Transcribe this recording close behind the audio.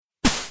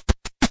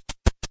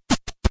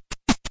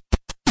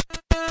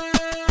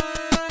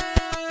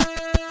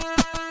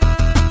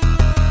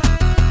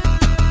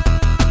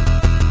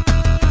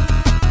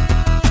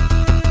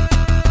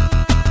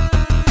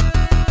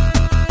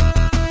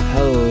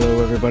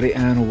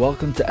everybody, and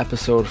welcome to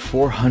episode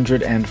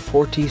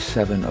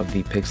 447 of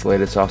the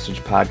Pixelated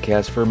Sausage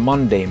Podcast for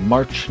Monday,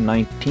 March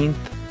 19th,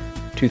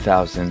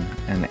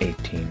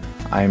 2018.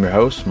 I am your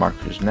host, Mark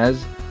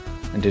Kuznez,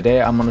 and today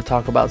I'm going to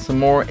talk about some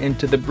more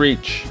Into the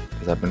Breach,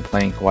 because I've been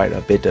playing quite a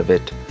bit of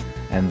it,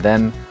 and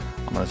then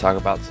I'm going to talk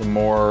about some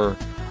more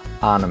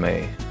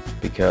anime,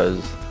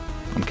 because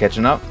I'm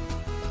catching up.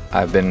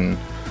 I've been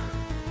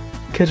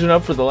catching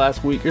up for the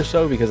last week or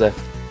so, because I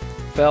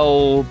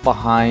fell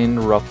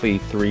behind roughly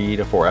 3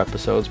 to 4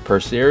 episodes per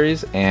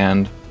series,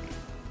 and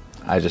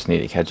I just need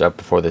to catch up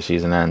before the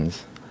season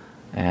ends,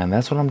 and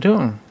that's what I'm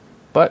doing.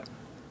 But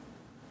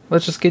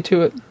let's just get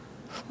to it.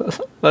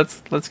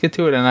 let's get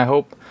to it, and I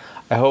hope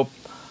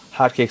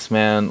Hotcakes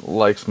Man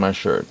likes my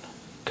shirt,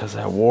 because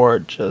I wore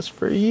it just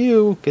for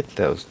you. Get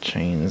those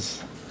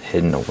chains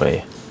hidden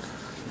away.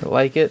 You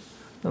like it?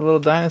 The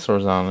little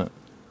dinosaurs on it.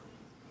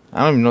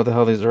 I don't even know what the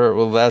hell these are.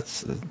 Well,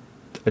 that's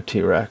a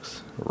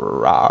T-Rex.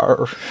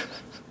 Rawr.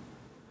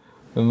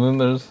 And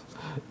then is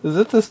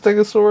it the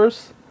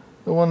Stegosaurus?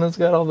 The one that's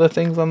got all the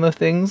things on the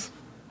things?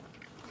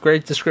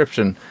 Great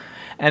description.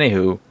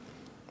 Anywho,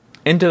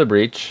 Into the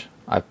Breach.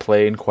 I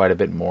played quite a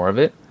bit more of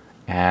it,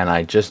 and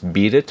I just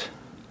beat it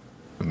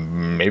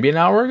maybe an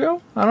hour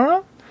ago? I don't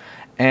know.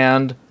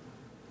 And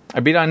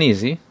I beat on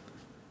easy,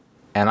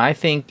 and I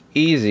think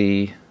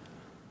easy,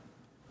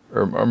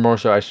 or more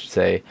so I should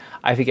say,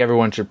 I think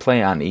everyone should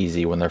play on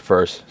easy when they're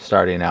first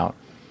starting out.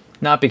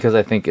 Not because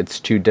I think it's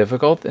too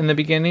difficult in the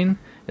beginning.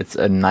 It's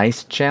a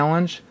nice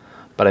challenge.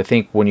 But I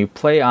think when you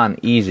play on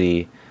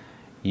easy,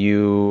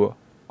 you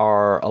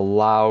are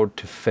allowed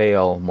to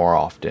fail more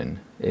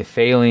often. If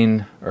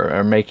failing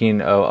or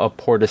making a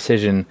poor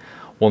decision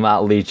will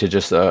not lead to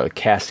just a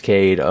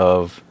cascade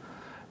of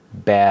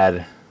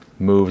bad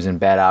moves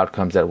and bad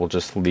outcomes that will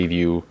just leave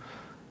you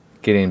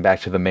getting back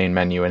to the main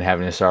menu and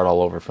having to start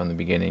all over from the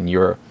beginning.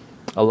 You're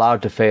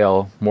allowed to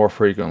fail more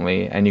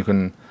frequently, and you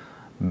can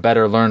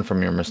better learn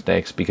from your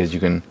mistakes because you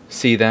can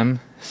see them,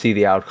 see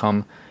the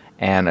outcome,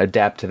 and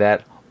adapt to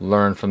that,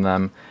 learn from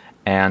them,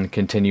 and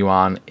continue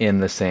on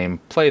in the same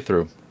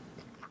playthrough.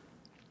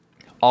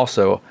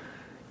 Also,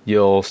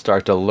 you'll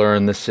start to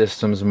learn the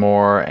systems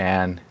more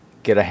and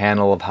get a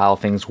handle of how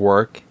things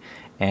work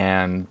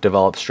and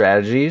develop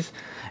strategies,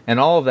 and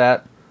all of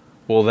that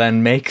will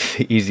then make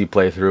the easy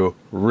playthrough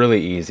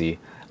really easy.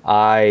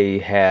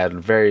 I had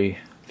very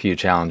few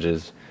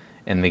challenges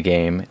in the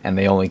game, and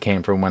they only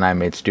came from when I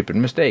made stupid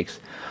mistakes.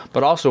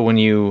 But also when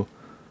you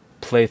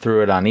play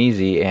through it on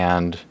easy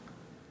and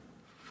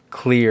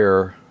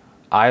clear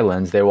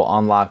islands, they will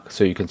unlock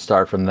so you can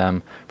start from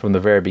them from the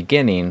very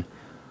beginning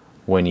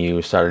when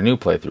you start a new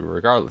playthrough,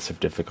 regardless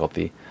of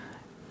difficulty.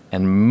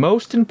 And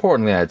most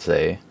importantly, I'd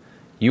say,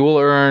 you will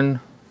earn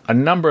a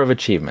number of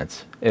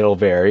achievements. It'll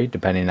vary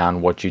depending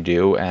on what you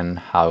do and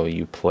how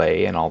you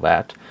play and all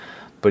that.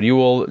 But you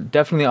will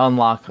definitely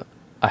unlock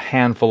a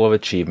handful of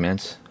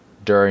achievements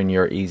during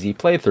your easy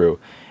playthrough.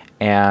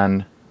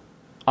 And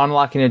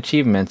unlocking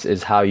achievements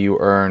is how you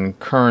earn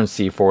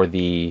currency for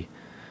the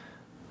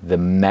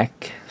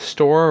mech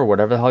store, or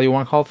whatever the hell you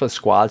want to call it, the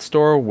squad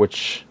store,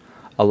 which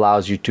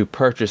allows you to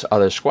purchase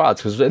other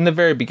squads. Because in the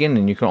very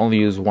beginning, you can only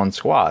use one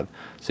squad.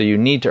 So you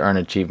need to earn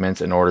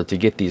achievements in order to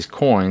get these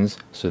coins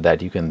so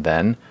that you can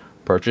then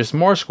purchase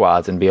more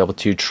squads and be able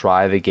to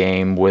try the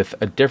game with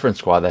a different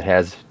squad that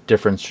has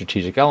different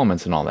strategic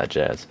elements and all that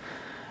jazz.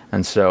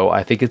 And so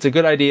I think it's a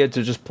good idea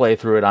to just play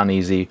through it on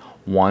easy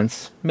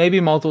once. Maybe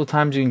multiple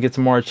times you can get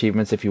some more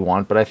achievements if you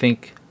want, but I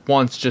think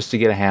once just to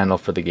get a handle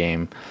for the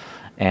game.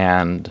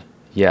 And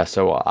yeah,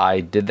 so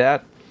I did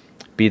that,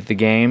 beat the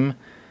game,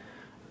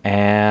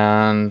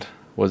 and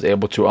was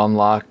able to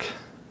unlock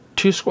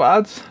 2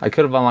 squads. I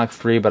could have unlocked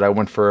 3, but I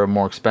went for a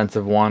more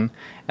expensive one.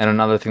 And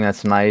another thing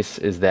that's nice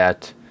is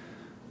that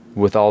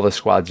with all the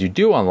squads you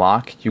do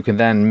unlock, you can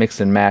then mix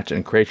and match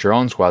and create your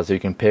own squad. So you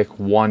can pick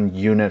one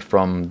unit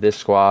from this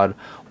squad,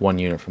 one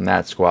unit from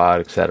that squad,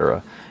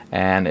 etc.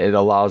 And it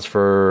allows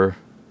for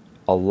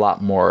a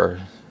lot more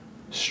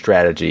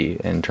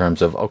strategy in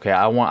terms of, okay,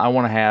 I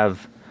want to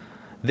have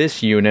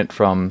this unit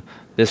from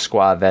this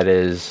squad that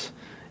is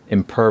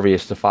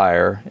impervious to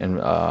fire,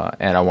 and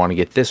I want to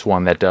get this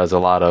one that does a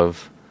lot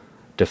of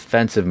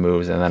defensive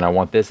moves, and then I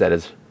want this that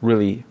is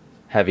really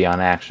heavy on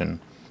action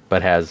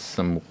but has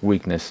some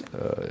weakness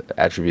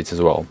attributes as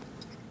well.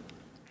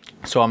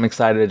 So I'm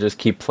excited to just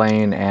keep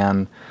playing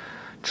and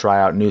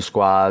try out new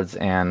squads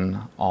and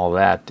all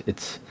that.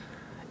 It's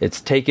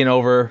taken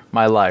over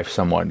my life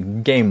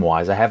somewhat,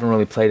 game-wise. I haven't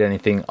really played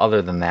anything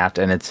other than that,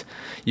 and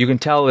you can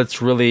tell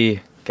it's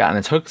really gotten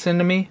its hooks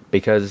into me,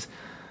 because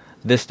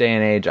this day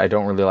and age, I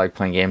don't really like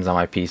playing games on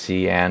my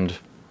PC, and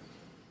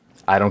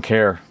I don't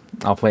care.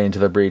 I'll play Into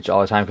the Breach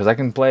all the time, because I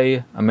can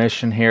play a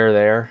mission here or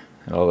there.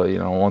 It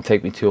won't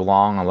take me too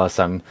long unless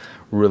I'm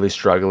really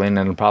struggling,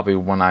 and probably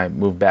when I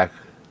move back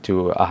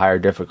to a higher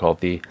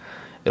difficulty,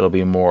 it'll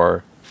be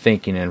more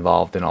thinking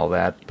involved and all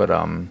that. But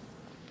I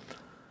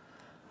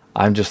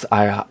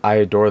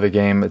adore the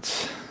game.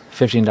 It's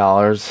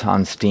 $15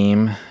 on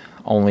Steam.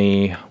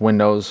 only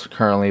Windows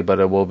currently, but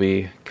it will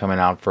be coming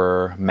out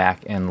for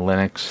Mac and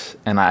Linux.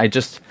 And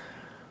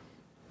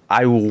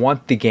I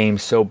want the game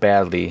so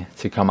badly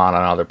to come out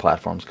on other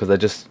platforms, because I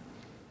just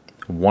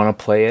want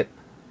to play it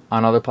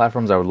on other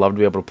platforms. I would love to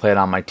be able to play it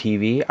on my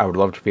TV. I would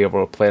love to be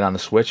able to play it on the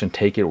Switch and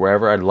take it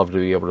wherever. I'd love to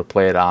be able to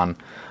play it on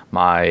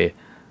my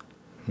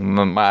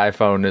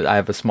iPhone. I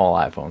have a small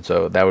iPhone,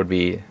 so that would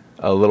be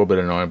a little bit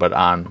annoying. But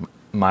on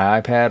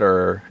my iPad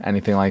or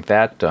anything like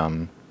that,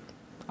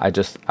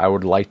 I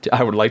would like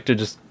to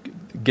just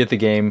get the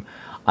game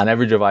on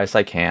every device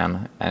I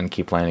can and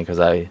keep playing it, because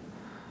I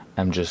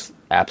am just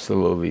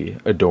absolutely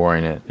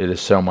adoring it. It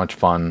is so much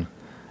fun,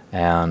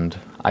 and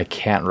I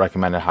can't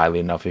recommend it highly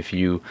enough. If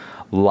you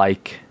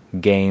like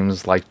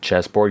games like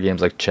chess, board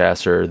games like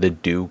chess or the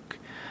Duke,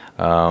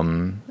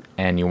 and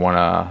you want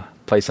to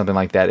play something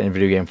like that in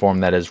video game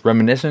form that is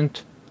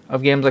reminiscent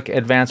of games like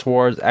Advance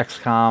Wars,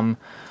 XCOM,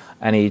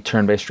 any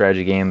turn-based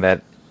strategy game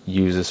that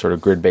uses sort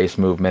of grid-based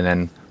movement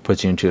and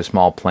puts you into a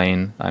small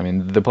plane. I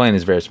mean, the plane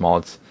is very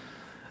small.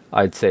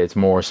 I'd say it's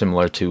more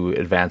similar to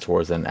Advance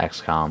Wars than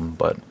XCOM,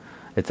 but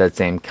it's that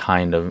same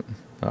kind of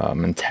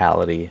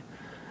mentality.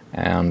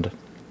 And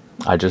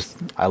I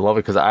love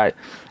it, because I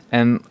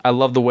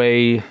love the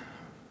way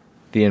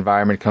the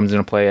environment comes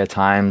into play at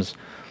times,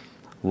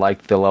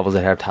 like the levels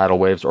that have tidal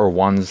waves, or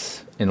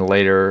ones in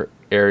later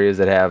areas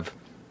that have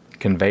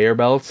conveyor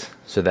belts,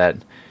 so that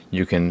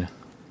you can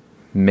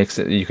mix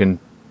it. You can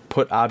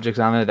put objects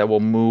on there that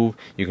will move.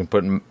 You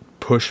can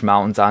push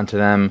mountains onto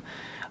them.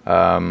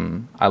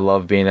 I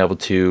love being able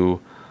to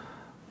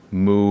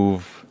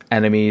move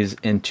enemies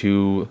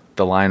into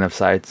the line of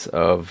sights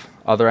of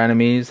other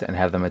enemies and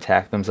have them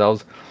attack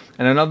themselves.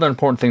 And another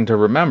important thing to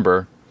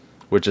remember,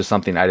 which is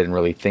something I didn't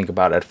really think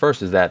about at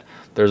first, is that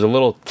there's a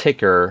little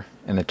ticker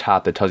in the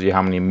top that tells you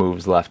how many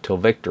moves left till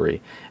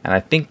victory. And I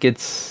think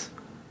it's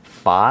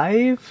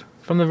 5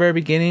 from the very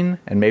beginning,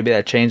 and maybe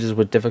that changes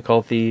with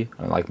difficulty,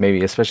 like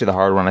maybe especially the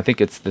hard one. I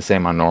think it's the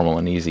same on normal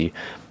and easy,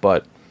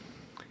 but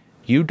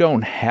you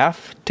don't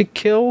have to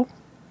kill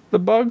the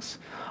bugs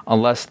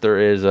unless there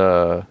is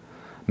a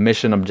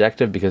mission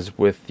objective, because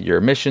with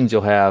your missions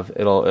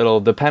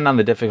it'll depend on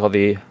the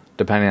difficulty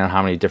depending on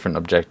how many different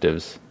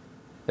objectives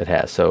it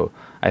has. So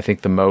I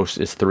think the most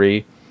is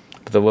 3,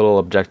 but the little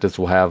objectives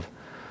will have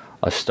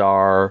a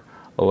star,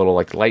 a little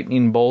like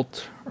lightning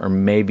bolt, or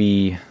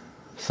maybe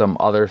some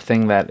other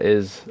thing that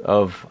is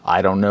of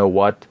I don't know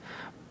what.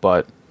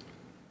 But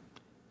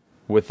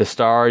with the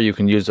star, you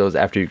can use those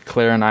after you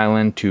clear an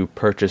island to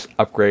purchase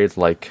upgrades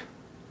like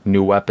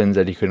new weapons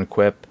that you can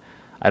equip.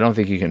 I don't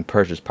think you can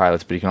purchase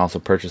pilots, but you can also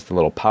purchase the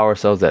little power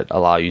cells that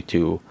allow you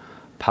to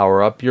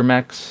power up your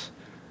mechs.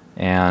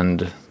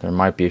 And there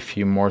might be a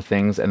few more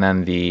things. And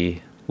then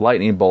the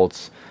lightning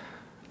bolts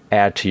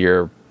add to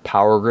your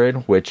power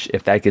grid, which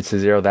if that gets to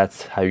 0,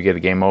 that's how you get a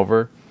game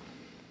over.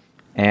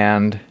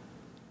 And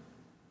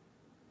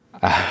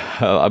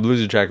I'm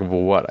losing track of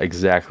what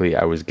exactly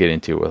I was getting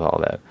to with all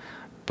that.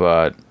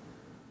 But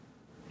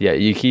yeah,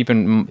 it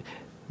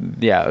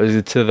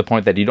was to the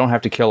point that you don't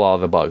have to kill all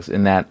the bugs,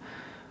 in that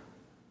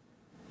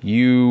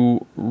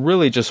you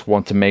really just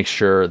want to make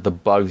sure the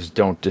bugs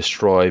don't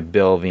destroy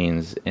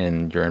buildings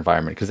in your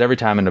environment. Because every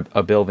time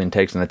a building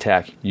takes an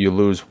attack, you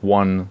lose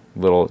 1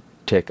 little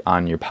tick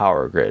on your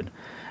power grid.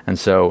 And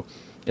so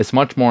it's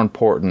much more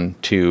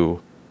important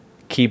to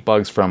keep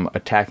bugs from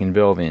attacking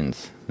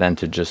buildings than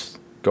to just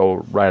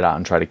go right out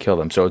and try to kill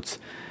them. So it's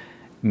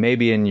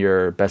maybe in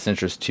your best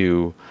interest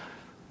to,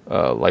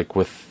 like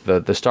with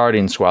the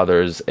starting squad,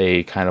 there's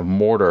a kind of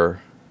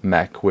mortar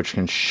mech which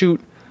can shoot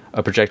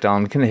a projectile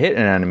and can hit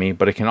an enemy,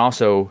 but it can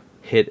also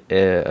hit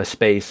a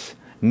space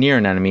near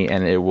an enemy,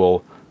 and it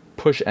will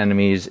push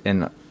enemies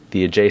in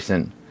the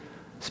adjacent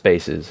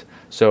spaces.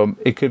 So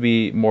it could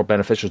be more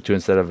beneficial to,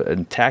 instead of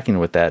attacking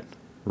with that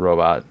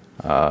robot,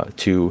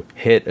 to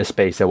hit a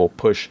space that will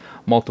push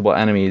multiple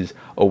enemies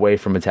away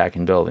from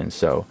attacking buildings.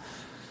 So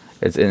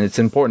it's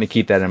important to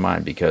keep that in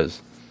mind,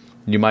 because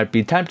you might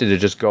be tempted to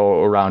just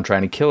go around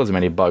trying to kill as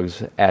many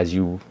bugs as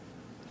you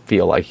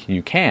feel like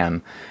you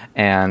can.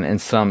 And in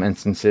some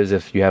instances,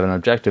 if you have an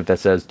objective that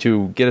says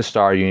to get a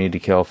star, you need to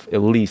kill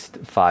at least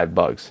 5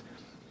 bugs,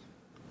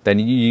 then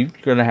you're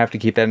going to have to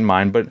keep that in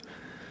mind. But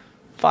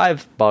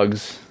 5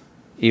 bugs,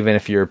 even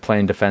if you're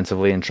playing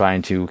defensively and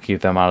trying to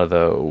keep them out of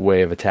the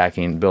way of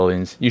attacking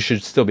buildings, you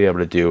should still be able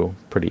to do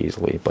pretty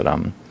easily. But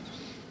I'm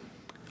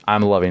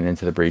loving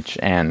Into the Breach,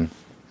 and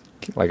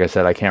like I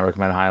said, I can't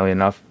recommend it highly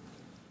enough.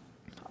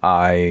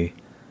 I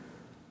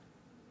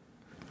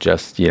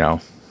just,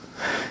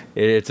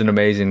 it's an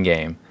amazing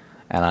game,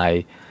 and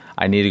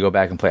I need to go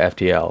back and play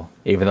FTL,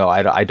 even though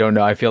I don't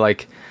know. I feel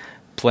like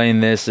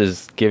playing this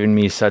is giving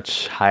me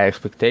such high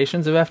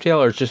expectations of FTL,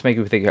 or it's just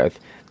making me think, if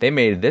they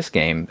made this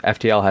game,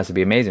 FTL has to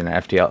be amazing,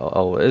 and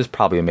FTL is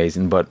probably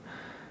amazing, but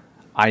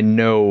I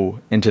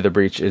know Into the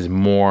Breach is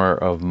more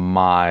of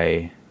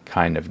my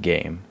kind of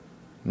game.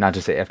 Not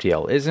to say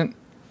FTL isn't,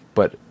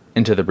 but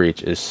Into the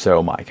Breach is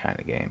so my kind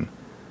of game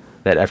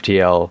that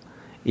FTL,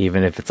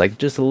 even if it's like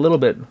just a little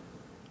bit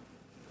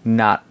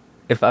not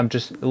if I'm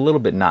just a little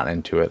bit not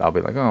into it, I'll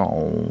be like,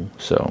 oh.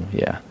 So,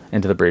 yeah.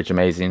 Into the Breach,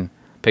 amazing.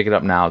 Pick it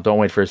up now. Don't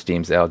wait for a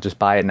Steam sale. Just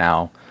buy it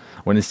now.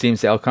 When the Steam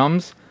sale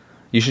comes,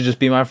 you should just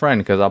be my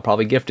friend, because I'll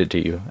probably gift it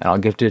to you. And I'll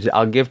gift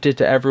it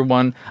to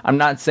everyone. I'm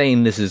not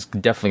saying this is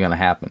definitely going to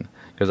happen,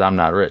 because I'm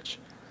not rich.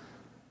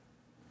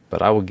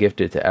 But I will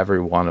gift it to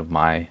every one of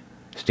my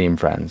Steam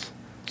friends.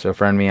 So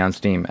friend me on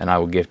Steam, and I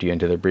will gift you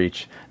Into the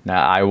Breach.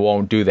 Now, I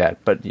won't do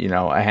that, but,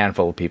 a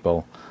handful of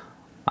people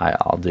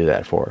I'll do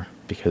that for,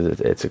 because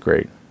it's a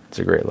great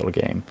little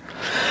game.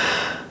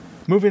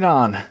 Moving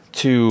on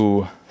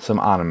to some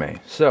anime.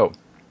 So,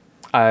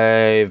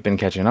 I've been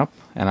catching up,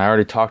 and I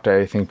already talked,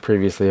 I think,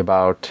 previously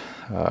about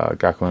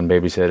Gakuen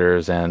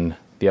Babysitters and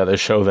the other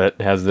show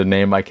that has the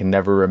name I can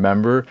never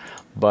remember,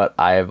 but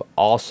I've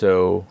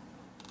also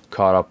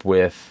caught up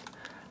with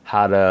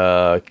How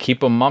to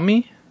Keep a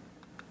Mummy,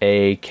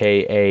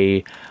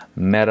 aka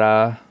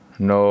Mera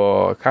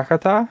no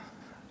Kakata.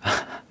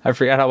 I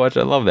forgot how much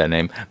I love that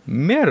name.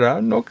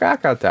 Mera no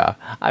Kakata.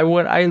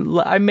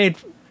 I made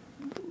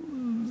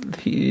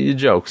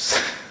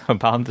jokes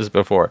about this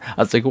before.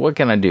 I was like, what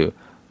can I do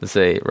to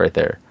say right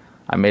there?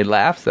 I made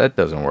laughs. That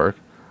doesn't work.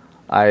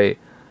 I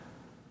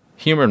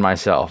humored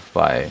myself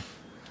by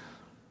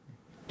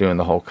doing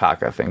the whole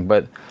caca thing.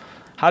 But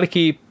How to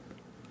Keep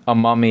a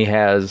Mummy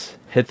has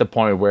hit the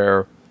point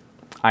where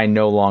I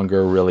no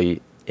longer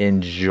really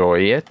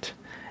enjoy it.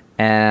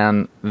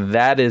 And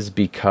that is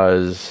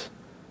because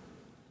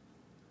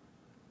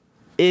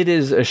it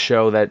is a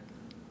show that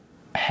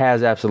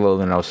has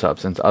absolutely no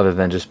substance other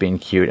than just being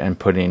cute and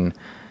putting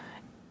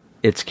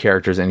its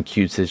characters in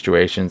cute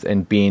situations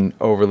and being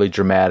overly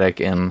dramatic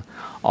and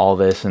all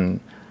this. And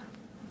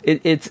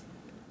it's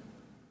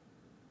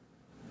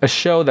a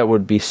show that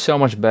would be so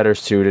much better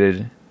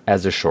suited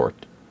as a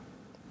short.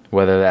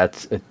 Whether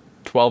that's a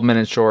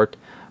 12-minute short,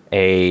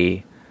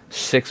 a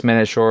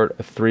 6-minute short,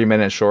 a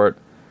 3-minute short.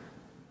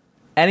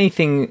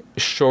 Anything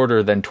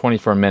shorter than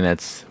 24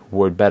 minutes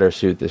would better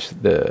suit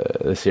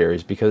the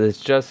series, because it's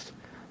just,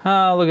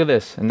 look at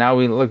this, and now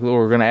we're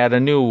going to add a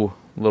new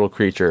little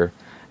creature,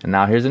 and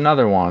now here's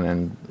another one,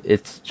 and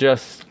it's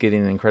just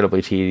getting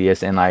incredibly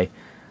tedious. And I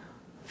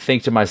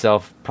think to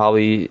myself,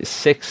 probably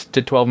 6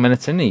 to 12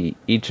 minutes in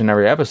each and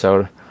every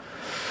episode,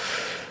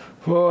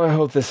 well, I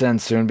hope this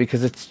ends soon,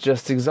 because it's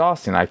just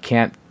exhausting. I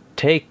can't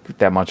take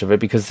that much of it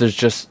because there's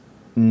just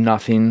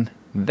nothing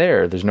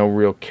there. There's no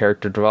real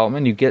character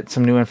development. You get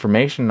some new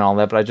information and all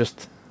that,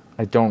 but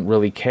I don't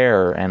really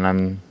care. And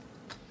I'm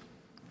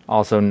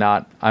also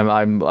not,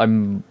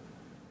 I'm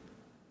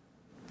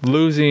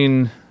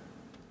losing.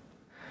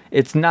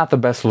 It's not the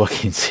best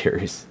looking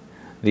series.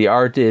 The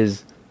art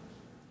is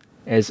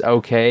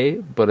okay,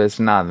 but it's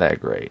not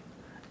that great.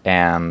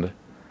 And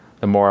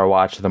the more I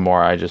watch, the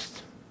more I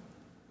just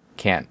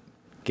can't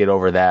get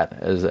over that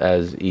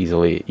as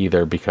easily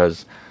either,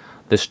 because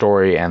the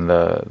story and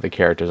the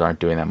characters aren't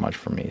doing that much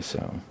for me.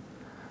 So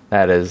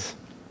that is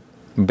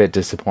a bit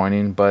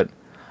disappointing, but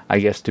I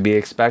guess to be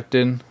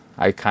expected.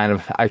 I kind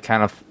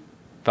of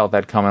felt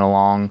that coming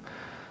along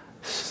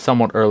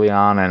somewhat early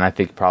on, and I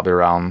think probably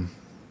around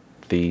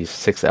the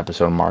 6th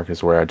episode mark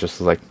is where I just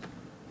was like,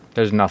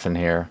 there's nothing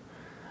here.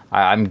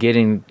 I'm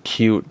getting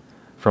cute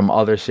from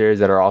other series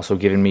that are also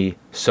giving me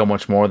so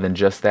much more than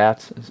just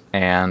that,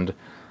 and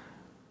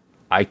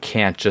I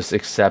can't just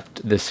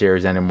accept this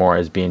series anymore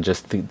as being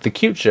just the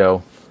cute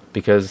show,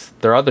 because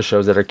there are other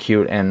shows that are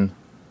cute and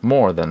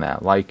more than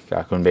that, like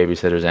Gakuen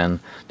Babysitters and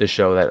the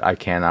show that I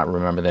cannot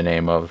remember the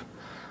name of,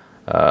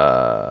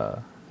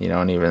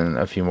 and even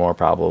a few more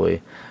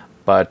probably.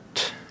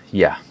 But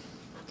yeah,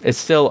 it's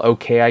still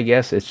okay, I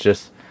guess. It's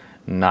just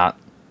not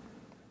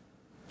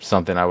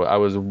something I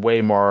was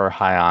way more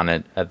high on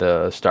it at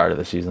the start of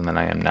the season than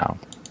I am now.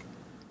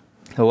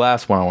 The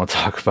last one I want to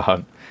talk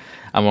about,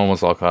 I'm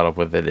almost all caught up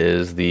with it,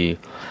 is the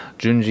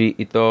Junji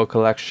Ito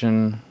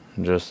collection,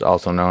 just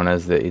also known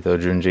as the Ito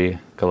Junji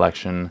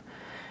collection.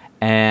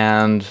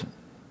 And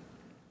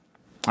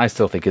I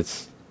still think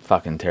it's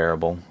fucking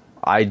terrible.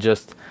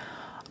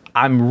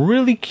 I'm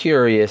really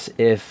curious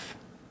if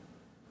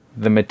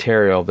the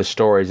material, the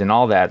stories, and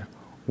all that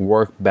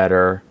work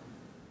better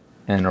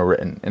in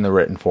the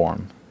written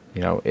form.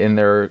 In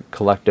their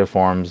collective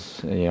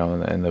forms,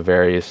 in the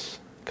various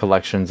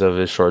collections of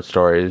his short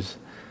stories.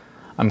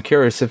 I'm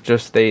curious if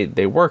just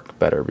they work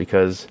better,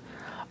 because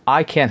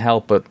I can't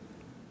help but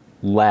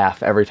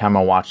laugh every time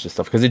I watch this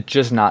stuff, because it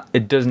does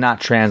not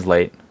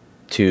translate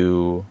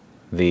to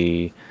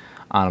the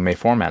anime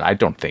format. I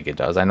don't think it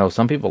does. I know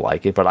some people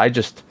like it, but I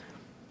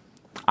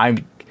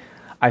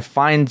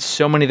find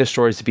so many of the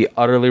stories to be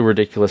utterly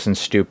ridiculous and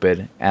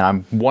stupid, and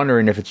I'm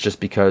wondering if it's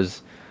just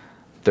because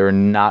they're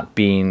not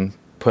being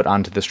put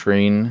onto the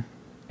screen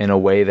in a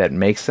way that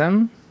makes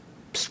them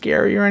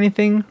scary or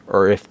anything,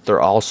 or if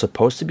they're all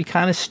supposed to be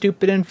kind of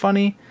stupid and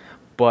funny.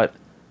 But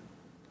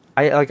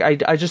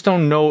I just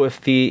don't know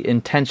if the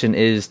intention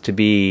is to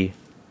be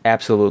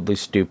absolutely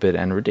stupid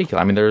and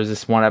ridiculous. I mean, there was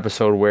this one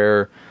episode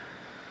where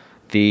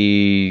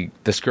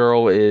this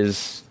girl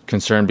is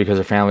concerned because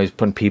her family's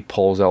putting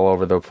peepholes all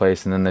over the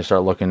place, and then they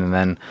start looking, and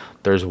then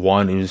there's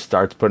one who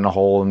starts putting a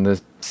hole in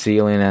the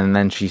ceiling, and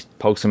then she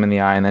pokes him in the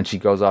eye, and then she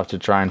goes off to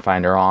try and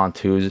find her aunt,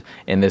 who's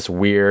in this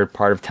weird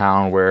part of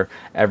town where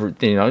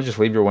just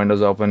leave your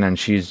windows open, and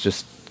she's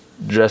just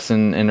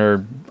dressing in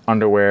her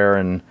underwear,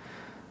 and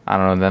I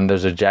don't know. Then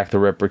there's a Jack the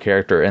Ripper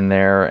character in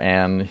there,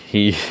 and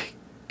he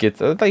gets,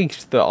 I think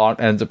the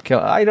aunt ends up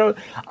killing. I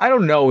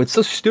don't know. It's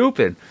so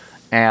stupid,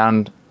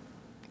 and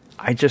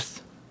I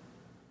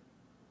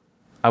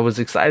was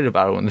excited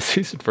about it when the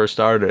season first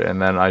started,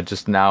 and then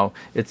now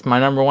it's my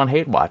number one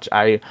hate watch.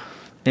 I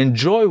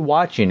enjoy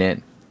watching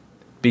it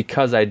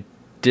because I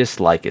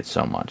dislike it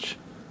so much.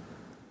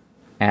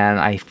 And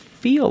I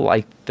feel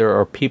like there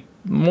are people,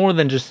 more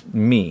than just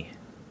me,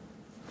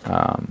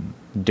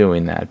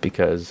 doing that,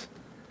 because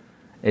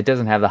it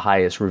doesn't have the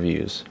highest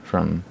reviews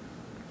from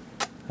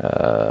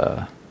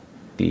the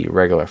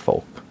regular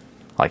folk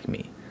like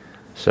me.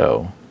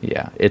 So,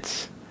 yeah,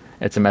 it's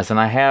a mess. And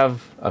I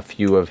have a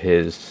few of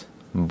his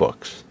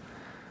books,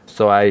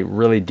 so I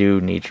really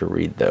do need to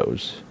read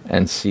those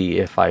and see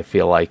if I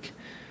feel like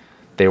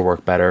they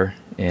work better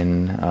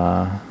in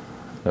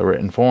the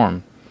written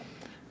form,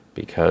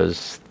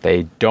 because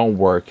they don't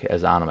work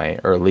as anime,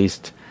 or at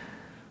least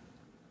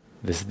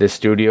this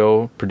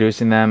studio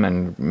producing them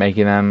and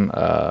making them,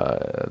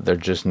 they're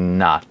just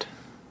not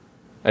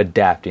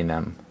adapting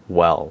them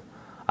well.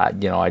 I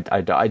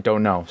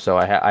don't know, so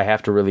I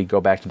have to really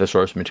go back to the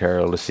source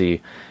material to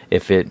see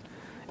if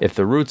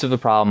the roots of the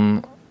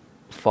problem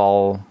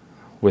fall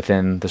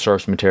within the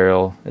source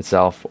material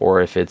itself, or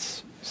if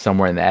it's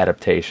somewhere in the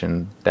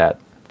adaptation that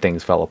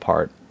things fell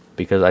apart.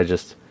 Because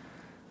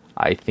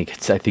I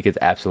think it's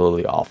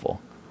absolutely awful.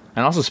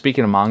 And also,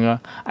 speaking of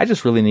manga, I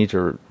just really need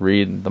to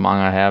read the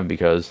manga I have,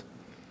 because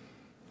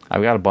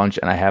I've got a bunch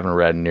and I haven't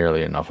read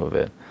nearly enough of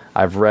it.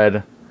 I've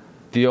read,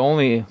 the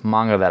only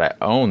manga that I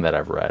own that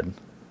I've read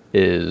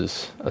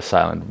is A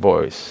Silent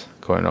Voice,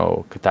 Koi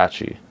no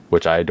Katachi,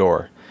 which I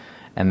adore.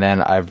 And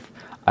then I've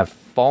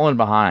fallen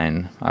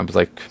behind. I was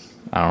like,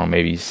 I don't know,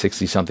 maybe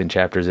 60 something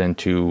chapters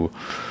into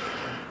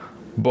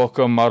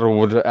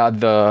Bokumaru,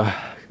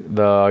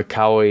 the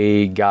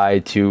kawaii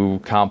guide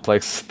to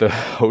complex the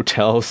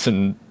hotels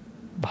and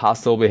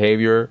hostile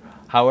behavior,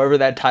 however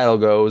that title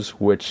goes,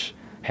 which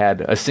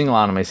had a single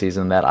anime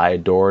season that I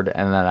adored,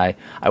 and then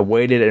I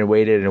waited and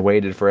waited and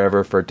waited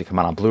forever for it to come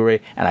out on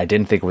Blu-ray, and I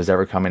didn't think it was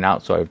ever coming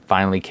out, so I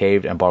finally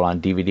caved and bought it on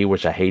DVD,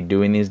 which I hate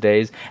doing these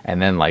days.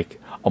 And then like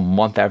a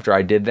month after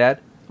I did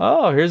that,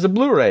 oh, here's a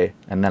Blu-ray,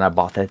 and then I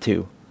bought that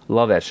too.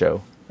 Love that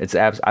show.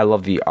 I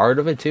love the art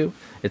of it too.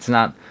 It's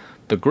not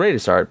the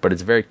greatest art, but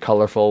it's very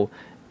colorful.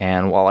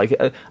 And while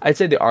I'd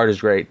say the art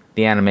is great,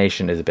 the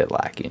animation is a bit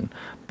lacking.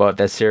 But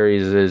that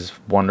series is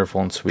wonderful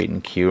and sweet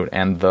and cute,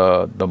 and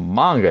the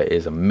manga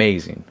is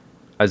amazing.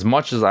 As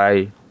much as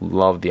I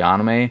love the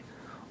anime,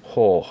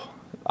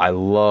 I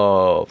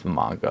love the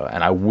manga,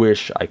 and I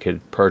wish I could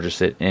purchase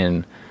it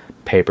in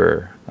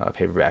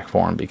paperback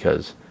form,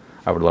 because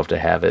I would love to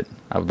have it.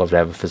 I would love to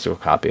have a physical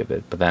copy of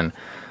it. But then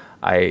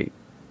I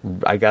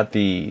got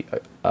the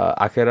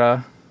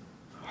Akira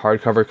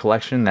hardcover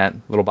collection, that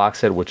little box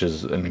set, which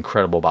is an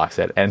incredible box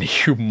set and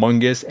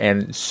humongous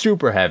and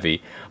super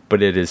heavy,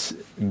 but it is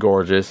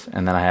gorgeous.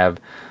 And then I have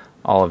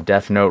all of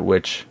Death Note,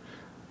 which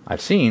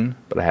I've seen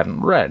but I haven't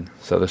read.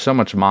 So there's so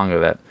much manga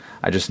that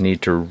I just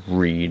need to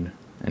read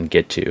and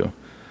get to,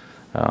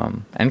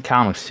 and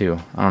comics too.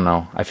 I don't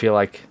know, I feel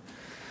like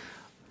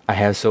I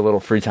have so little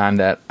free time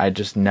that I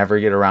just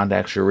never get around to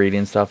actually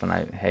reading stuff, and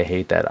I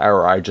hate that.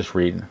 Or I just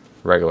read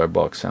regular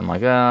books, and I'm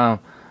like, I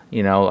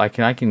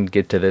can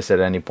get to this at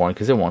any point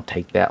because it won't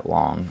take that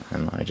long,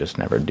 and I just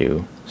never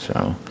do.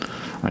 So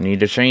I need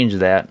to change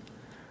that.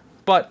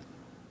 But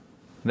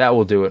that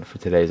will do it for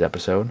today's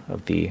episode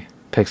of the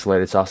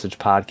Pixelated Sausage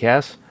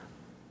Podcast.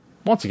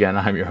 Once again,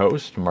 I'm your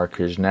host, Mark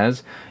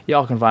Kirchnes.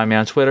 Y'all can find me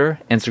on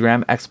Twitter,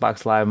 Instagram,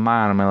 Xbox Live,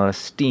 MyAnimeList,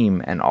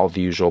 Steam, and all the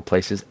usual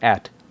places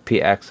at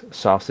PX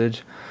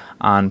Sausage.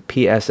 On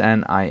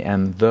PSN, I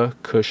am the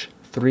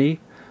Kush3.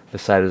 The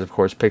site is, of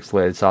course,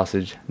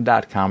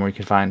 pixelatedsausage.com, where you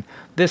can find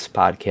this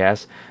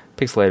podcast,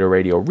 Pixelated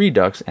Radio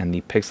Redux, and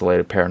the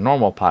Pixelated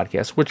Paranormal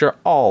podcast, which are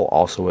all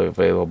also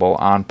available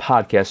on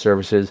podcast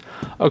services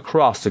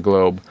across the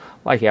globe,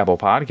 like Apple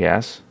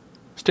Podcasts,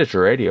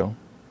 Stitcher Radio,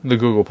 the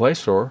Google Play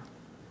Store,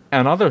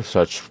 and other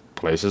such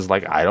places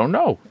like, I don't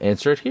know,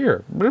 insert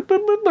here. Blah, blah,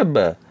 blah, blah,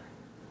 blah.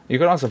 You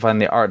can also find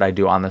the art I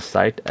do on the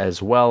site,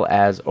 as well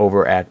as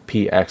over at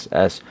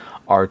pxsart.com.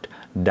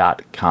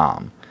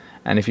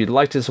 And if you'd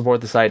like to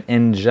support the site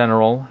in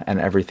general and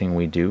everything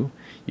we do,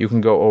 you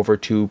can go over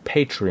to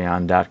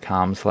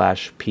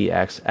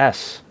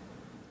patreon.com/pxs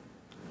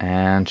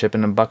and chip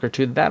in a buck or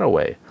two that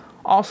away.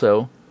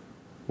 Also,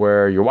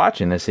 where you're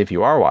watching this, if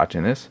you are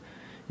watching this,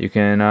 you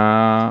can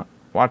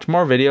watch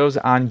more videos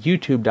on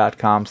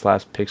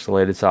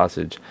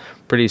youtube.com/pixelatedsausage.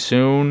 Pretty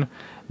soon,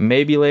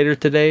 maybe later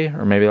today,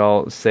 or maybe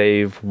I'll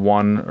save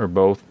one or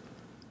both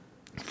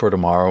for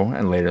tomorrow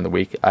and later in the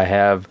week. I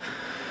have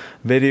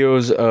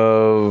videos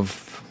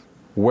of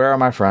Where Are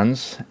My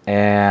Friends,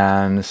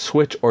 and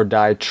Switch or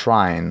Die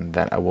Trying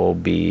that I will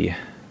be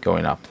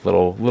going up.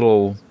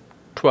 Little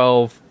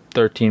 12,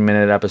 13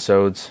 minute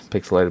episodes,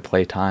 pixelated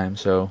playtime,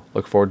 so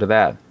look forward to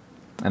that.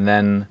 And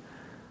then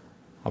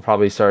I'll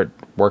probably start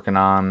working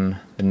on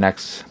the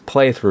next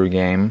playthrough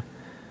game,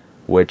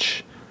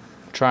 which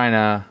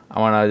I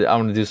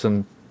want to do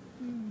some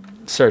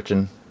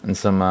searching and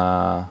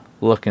some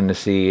looking to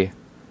see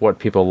what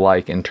people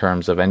like in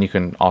terms of, and you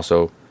can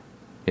also,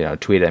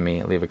 tweet at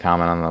me, leave a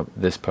comment on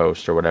this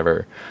post or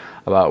whatever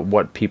about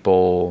what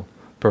people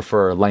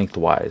prefer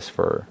lengthwise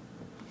for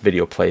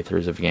video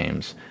playthroughs of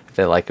games. If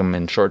they like them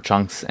in short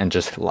chunks and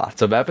just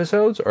lots of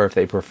episodes, or if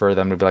they prefer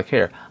them to be like,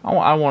 here,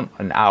 I want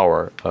an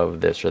hour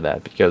of this or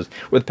that. Because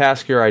with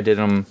Past Cure, I did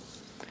them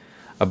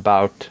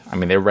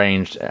they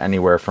ranged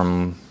anywhere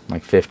from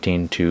like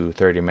 15 to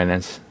 30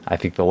 minutes. I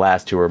think the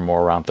last two were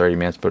more around 30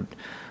 minutes, but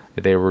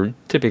they were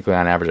typically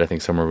on average, I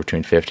think, somewhere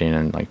between 15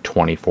 and like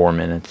 24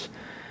 minutes.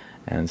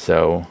 And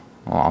so,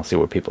 I'll see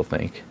what people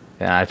think.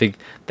 And I think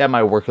that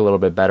might work a little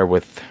bit better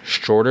with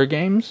shorter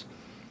games,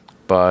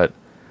 but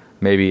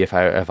maybe if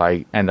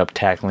I end up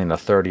tackling a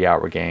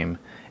 30-hour game,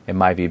 it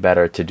might be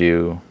better to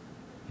do,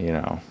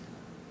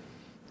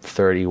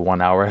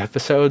 31-hour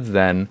episodes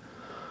than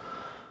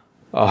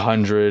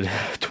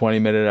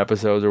 120-minute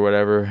episodes or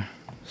whatever.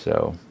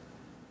 So,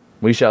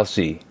 we shall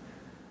see.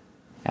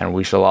 And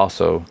we shall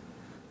also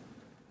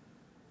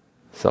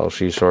sell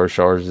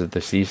shores at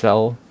the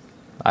seashell.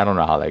 I don't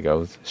know how that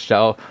goes.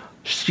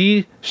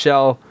 We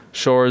sell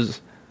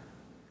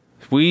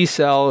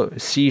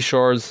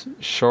seashores,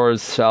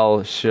 shores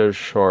sell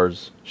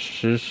shores.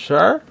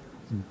 Sure? I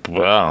don't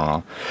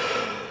know.